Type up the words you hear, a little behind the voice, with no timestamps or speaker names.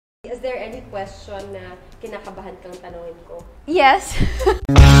Is there any question na kinakabahan kang tanungin ko? Yes.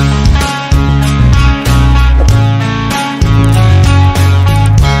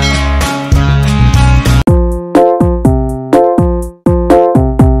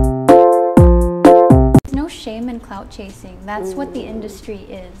 Shame and clout chasing. That's what the industry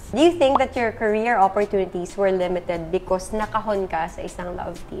is. Do you think that your career opportunities were limited because nakahon ka sa isang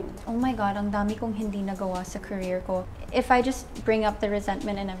love team? Oh my God, ang dami kong hindi nagawa sa career ko. If I just bring up the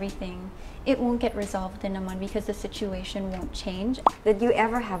resentment and everything, it won't get resolved din naman because the situation won't change. Did you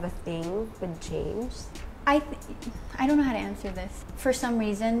ever have a thing with James? I don't know how to answer this. For some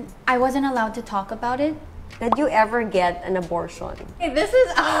reason, I wasn't allowed to talk about it. Did you ever get an abortion? Hey, this is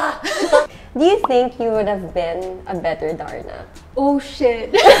Do you think you would have been a better Darna? Oh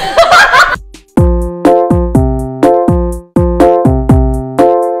shit.